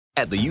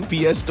At the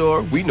UPS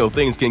Store, we know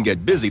things can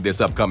get busy this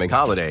upcoming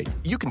holiday.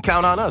 You can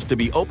count on us to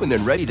be open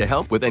and ready to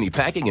help with any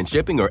packing and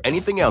shipping or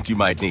anything else you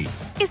might need.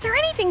 Is there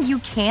anything you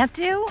can't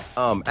do?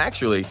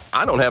 Actually,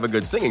 I don't have a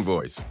good singing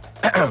voice.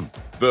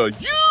 The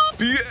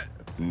UPS...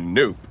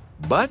 Nope.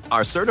 But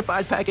our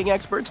certified packing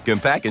experts can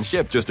pack and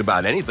ship just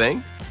about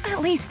anything.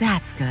 At least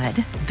that's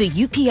good. The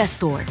UPS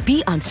Store.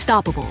 Be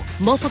unstoppable.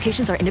 Most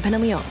locations are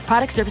independently owned.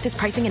 Product, services,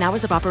 pricing, and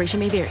hours of operation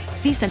may vary.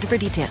 See Center for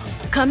details.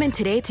 Come in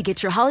today to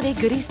get your holiday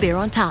goodies there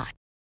on time.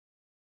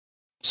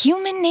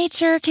 Human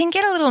nature can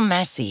get a little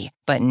messy,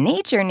 but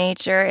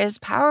nature is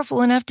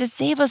powerful enough to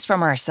save us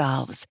from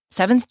ourselves.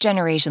 Seventh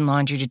Generation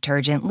Laundry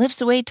Detergent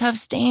lifts away tough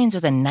stains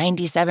with a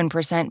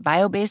 97%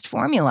 bio-based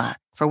formula.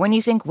 For when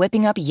you think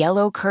whipping up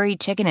yellow curry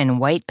chicken in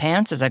white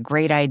pants is a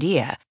great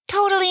idea.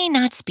 Totally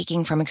not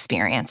speaking from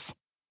experience.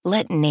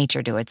 Let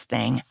nature do its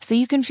thing so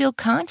you can feel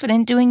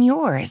confident doing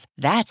yours.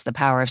 That's the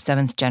power of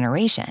Seventh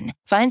Generation.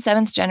 Find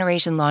Seventh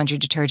Generation Laundry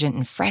Detergent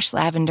in fresh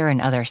lavender and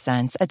other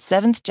scents at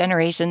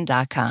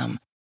seventhgeneration.com.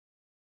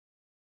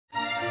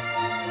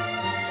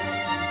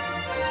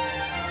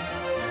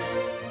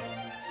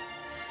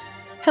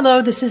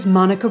 Hello, this is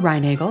Monica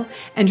Reinagel,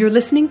 and you're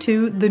listening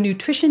to the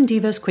Nutrition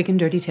Divas Quick and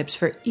Dirty Tips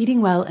for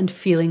Eating Well and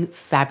Feeling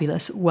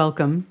Fabulous.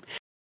 Welcome.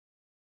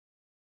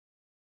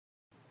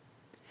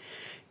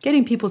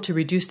 Getting people to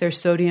reduce their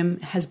sodium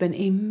has been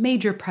a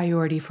major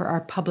priority for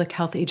our public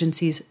health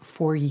agencies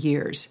for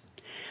years.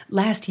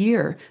 Last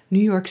year, New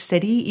York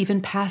City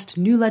even passed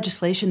new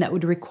legislation that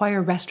would require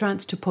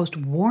restaurants to post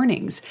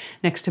warnings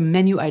next to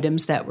menu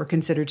items that were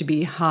considered to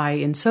be high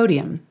in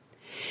sodium.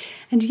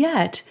 And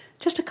yet,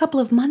 just a couple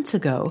of months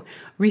ago,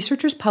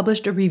 researchers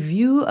published a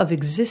review of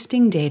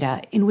existing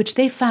data in which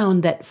they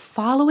found that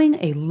following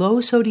a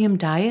low-sodium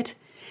diet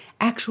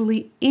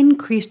actually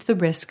increased the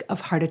risk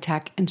of heart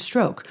attack and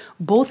stroke,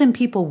 both in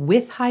people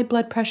with high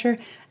blood pressure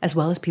as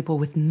well as people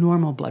with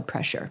normal blood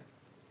pressure.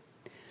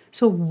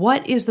 So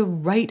what is the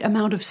right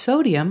amount of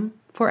sodium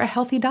for a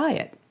healthy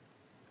diet?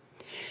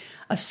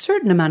 A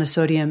certain amount of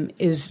sodium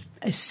is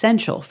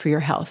essential for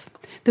your health.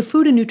 The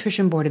Food and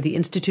Nutrition Board of the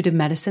Institute of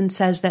Medicine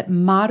says that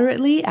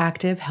moderately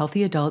active,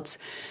 healthy adults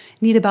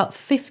need about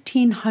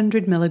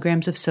 1,500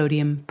 milligrams of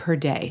sodium per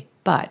day.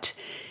 But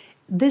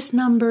this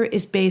number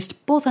is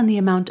based both on the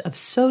amount of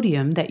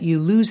sodium that you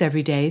lose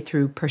every day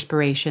through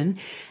perspiration,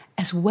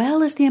 as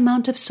well as the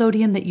amount of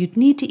sodium that you'd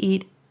need to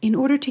eat in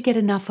order to get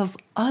enough of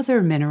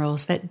other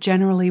minerals that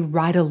generally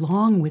ride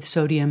along with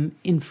sodium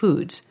in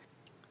foods.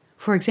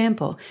 For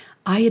example,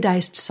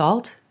 iodized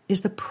salt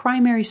is the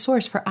primary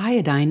source for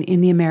iodine in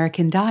the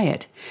American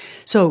diet.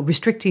 So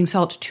restricting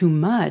salt too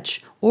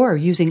much or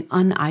using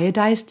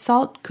uniodized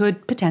salt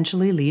could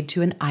potentially lead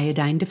to an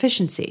iodine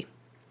deficiency.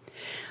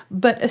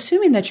 But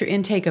assuming that your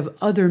intake of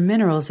other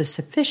minerals is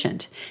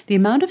sufficient, the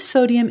amount of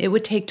sodium it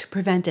would take to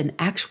prevent an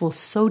actual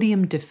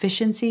sodium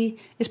deficiency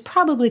is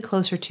probably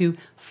closer to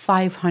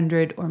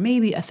 500 or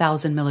maybe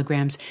 1,000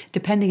 milligrams,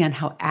 depending on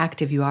how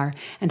active you are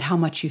and how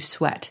much you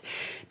sweat.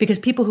 Because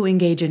people who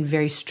engage in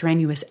very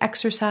strenuous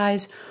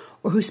exercise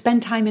or who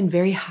spend time in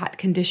very hot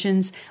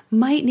conditions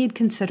might need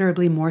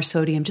considerably more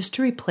sodium just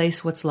to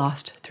replace what's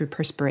lost through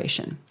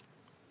perspiration.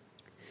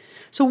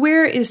 So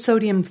where is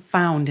sodium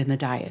found in the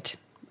diet?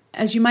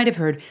 As you might have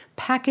heard,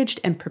 packaged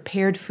and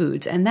prepared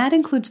foods, and that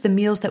includes the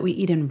meals that we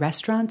eat in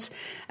restaurants,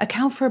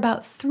 account for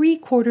about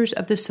 3/4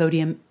 of the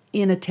sodium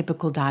in a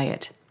typical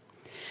diet.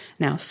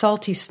 Now,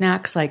 salty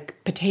snacks like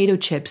potato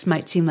chips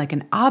might seem like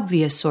an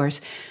obvious source,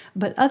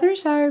 but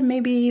others are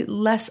maybe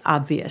less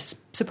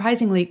obvious.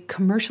 Surprisingly,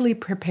 commercially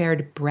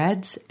prepared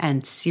breads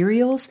and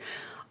cereals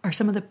are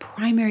some of the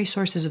primary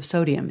sources of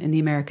sodium in the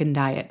American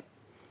diet.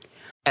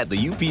 At the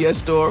UPS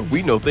Store,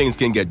 we know things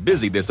can get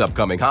busy this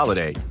upcoming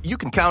holiday. You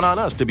can count on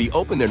us to be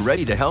open and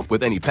ready to help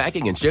with any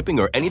packing and shipping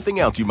or anything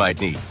else you might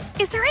need.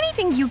 Is there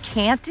anything you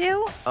can't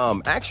do?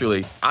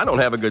 Actually, I don't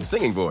have a good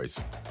singing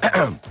voice.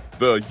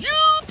 The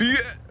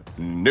UPS...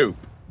 Nope.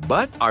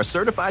 But our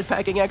certified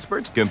packing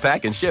experts can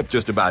pack and ship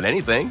just about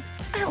anything.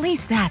 At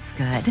least that's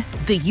good.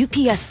 The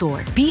UPS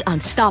Store. Be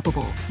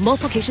unstoppable.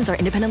 Most locations are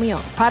independently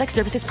owned. Product,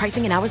 services,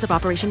 pricing, and hours of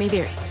operation may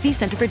vary. See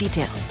Center for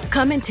details.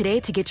 Come in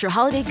today to get your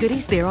holiday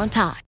goodies there on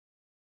time.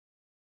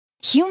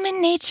 Human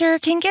nature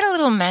can get a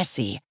little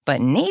messy,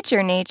 but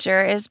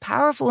nature is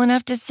powerful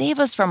enough to save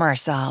us from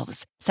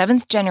ourselves.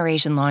 Seventh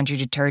Generation Laundry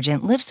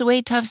Detergent lifts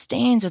away tough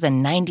stains with a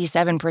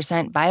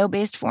 97%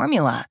 bio-based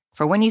formula.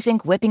 For when you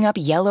think whipping up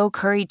yellow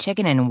curry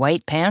chicken in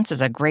white pants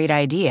is a great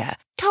idea.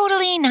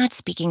 Totally not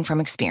speaking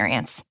from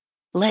experience.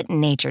 Let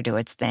nature do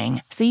its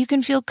thing so you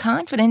can feel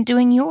confident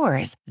doing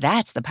yours.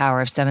 That's the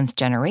power of Seventh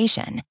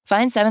Generation.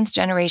 Find Seventh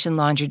Generation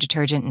Laundry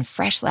Detergent in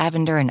fresh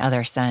lavender and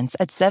other scents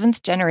at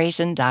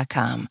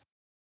seventhgeneration.com.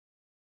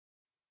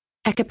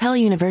 At Capella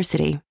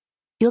University,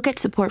 you'll get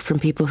support from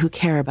people who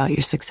care about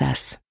your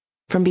success.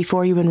 From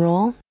before you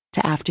enroll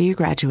to after you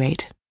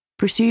graduate,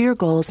 pursue your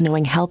goals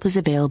knowing help is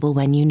available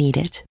when you need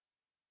it.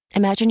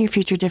 Imagine your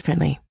future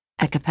differently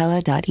at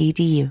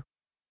capella.edu.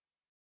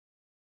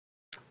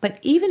 But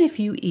even if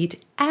you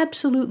eat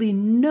absolutely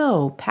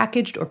no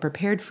packaged or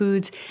prepared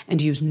foods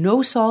and use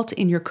no salt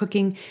in your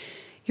cooking,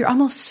 you're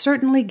almost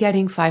certainly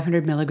getting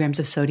 500 milligrams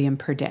of sodium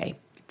per day.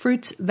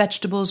 Fruits,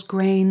 vegetables,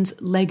 grains,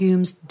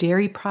 legumes,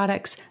 dairy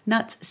products,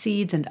 nuts,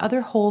 seeds, and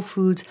other whole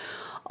foods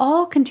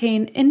all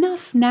contain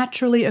enough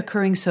naturally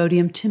occurring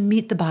sodium to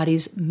meet the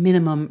body's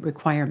minimum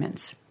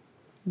requirements.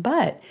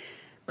 But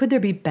could there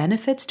be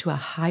benefits to a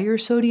higher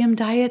sodium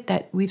diet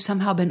that we've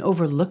somehow been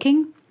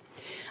overlooking?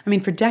 I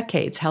mean, for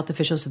decades, health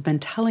officials have been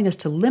telling us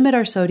to limit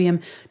our sodium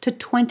to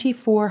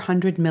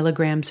 2,400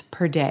 milligrams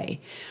per day,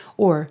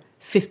 or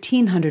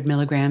 1,500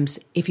 milligrams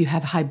if you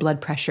have high blood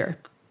pressure.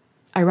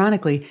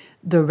 Ironically,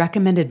 the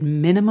recommended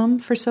minimum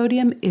for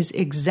sodium is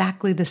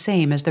exactly the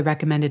same as the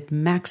recommended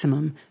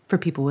maximum for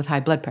people with high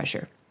blood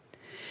pressure.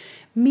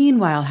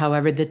 Meanwhile,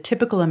 however, the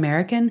typical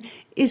American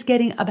is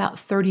getting about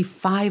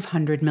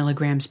 3,500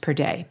 milligrams per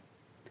day.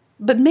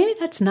 But maybe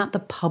that's not the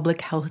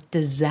public health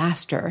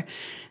disaster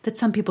that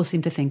some people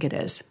seem to think it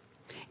is.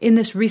 In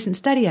this recent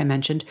study I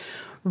mentioned,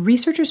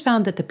 researchers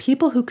found that the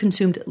people who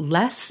consumed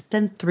less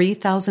than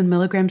 3,000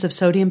 milligrams of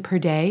sodium per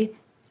day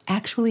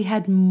actually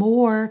had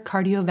more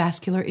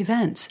cardiovascular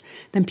events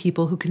than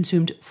people who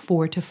consumed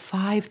 4,000 to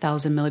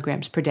 5,000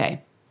 milligrams per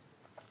day.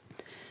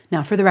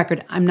 Now, for the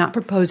record, I'm not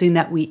proposing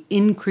that we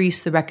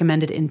increase the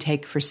recommended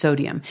intake for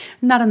sodium,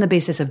 not on the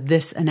basis of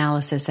this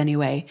analysis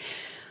anyway.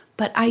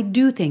 But I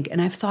do think,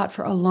 and I've thought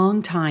for a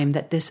long time,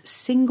 that this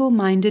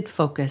single-minded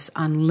focus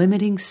on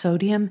limiting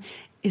sodium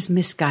is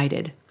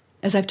misguided.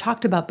 As I've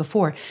talked about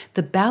before,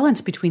 the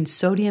balance between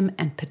sodium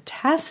and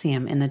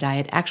potassium in the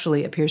diet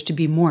actually appears to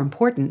be more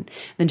important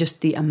than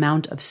just the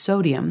amount of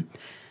sodium.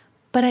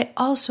 But I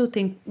also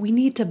think we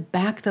need to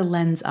back the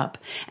lens up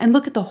and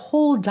look at the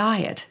whole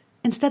diet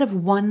instead of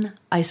one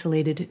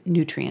isolated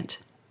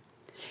nutrient.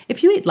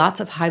 If you eat lots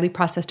of highly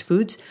processed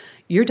foods,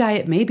 your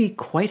diet may be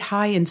quite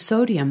high in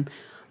sodium,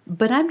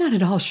 but I'm not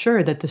at all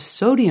sure that the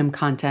sodium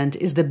content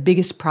is the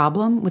biggest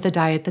problem with a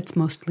diet that's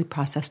mostly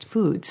processed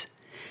foods.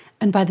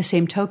 And by the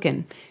same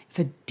token, if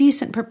a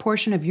decent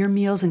proportion of your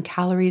meals and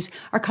calories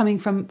are coming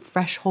from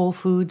fresh whole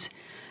foods,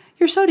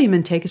 your sodium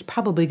intake is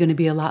probably going to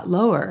be a lot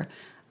lower.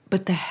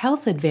 But the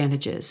health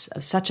advantages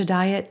of such a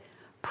diet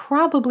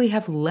probably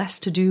have less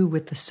to do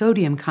with the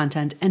sodium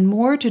content and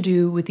more to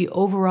do with the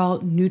overall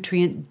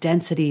nutrient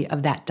density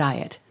of that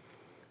diet.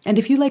 And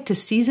if you like to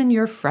season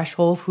your fresh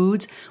whole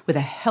foods with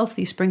a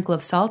healthy sprinkle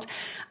of salt,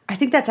 I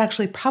think that's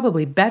actually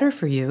probably better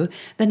for you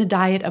than a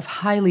diet of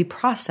highly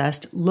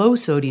processed,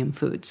 low-sodium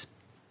foods.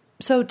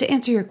 So to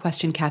answer your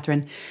question,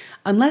 Catherine,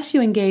 unless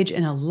you engage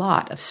in a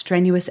lot of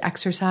strenuous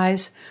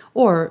exercise,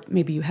 or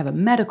maybe you have a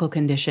medical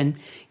condition,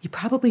 you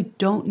probably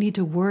don't need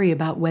to worry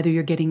about whether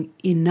you're getting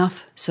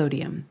enough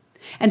sodium.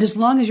 And as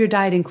long as your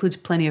diet includes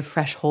plenty of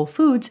fresh whole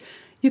foods,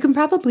 you can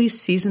probably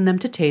season them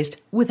to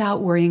taste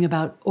without worrying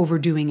about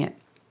overdoing it.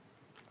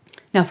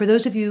 Now, for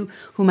those of you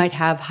who might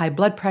have high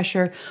blood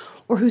pressure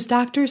or whose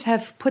doctors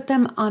have put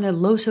them on a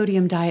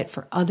low-sodium diet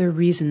for other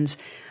reasons,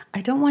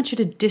 I don't want you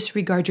to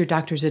disregard your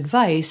doctor's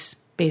advice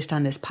based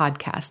on this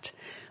podcast.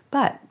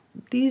 But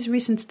these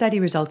recent study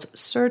results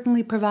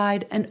certainly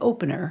provide an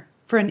opener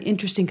for an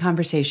interesting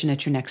conversation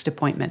at your next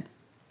appointment.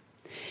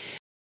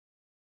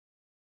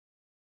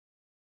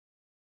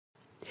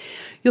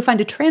 You'll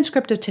find a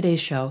transcript of today's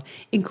show,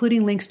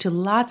 including links to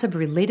lots of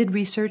related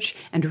research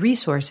and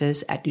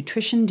resources at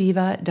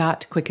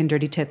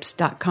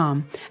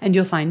nutritiondiva.quickanddirtytips.com. And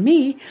you'll find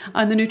me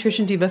on the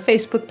Nutrition Diva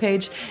Facebook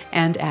page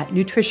and at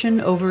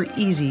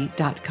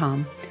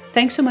nutritionovereasy.com.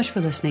 Thanks so much for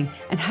listening,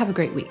 and have a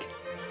great week.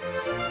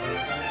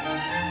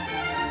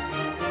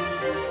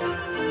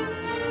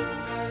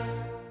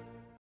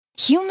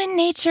 Human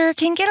nature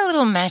can get a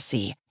little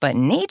messy, but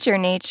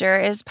nature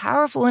is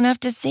powerful enough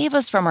to save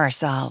us from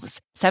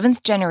ourselves.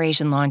 Seventh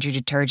Generation Laundry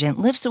Detergent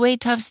lifts away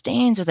tough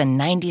stains with a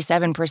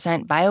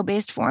 97%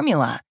 bio-based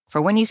formula.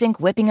 For when you think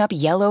whipping up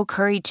yellow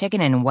curry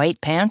chicken in white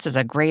pants is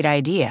a great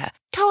idea,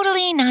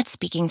 totally not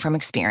speaking from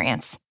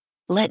experience.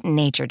 Let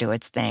nature do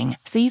its thing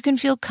so you can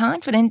feel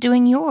confident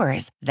doing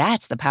yours.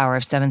 That's the power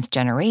of Seventh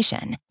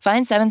Generation.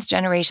 Find Seventh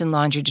Generation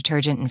Laundry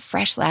Detergent in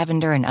fresh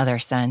lavender and other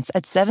scents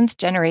at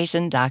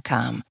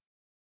seventhgeneration.com.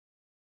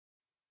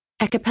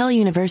 At Capella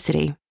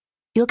University,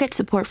 you'll get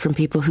support from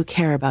people who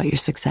care about your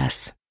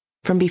success.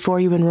 From before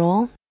you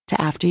enroll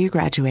to after you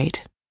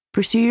graduate,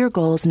 pursue your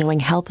goals knowing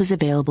help is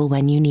available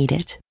when you need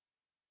it.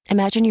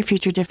 Imagine your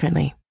future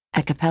differently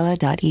at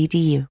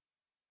capella.edu.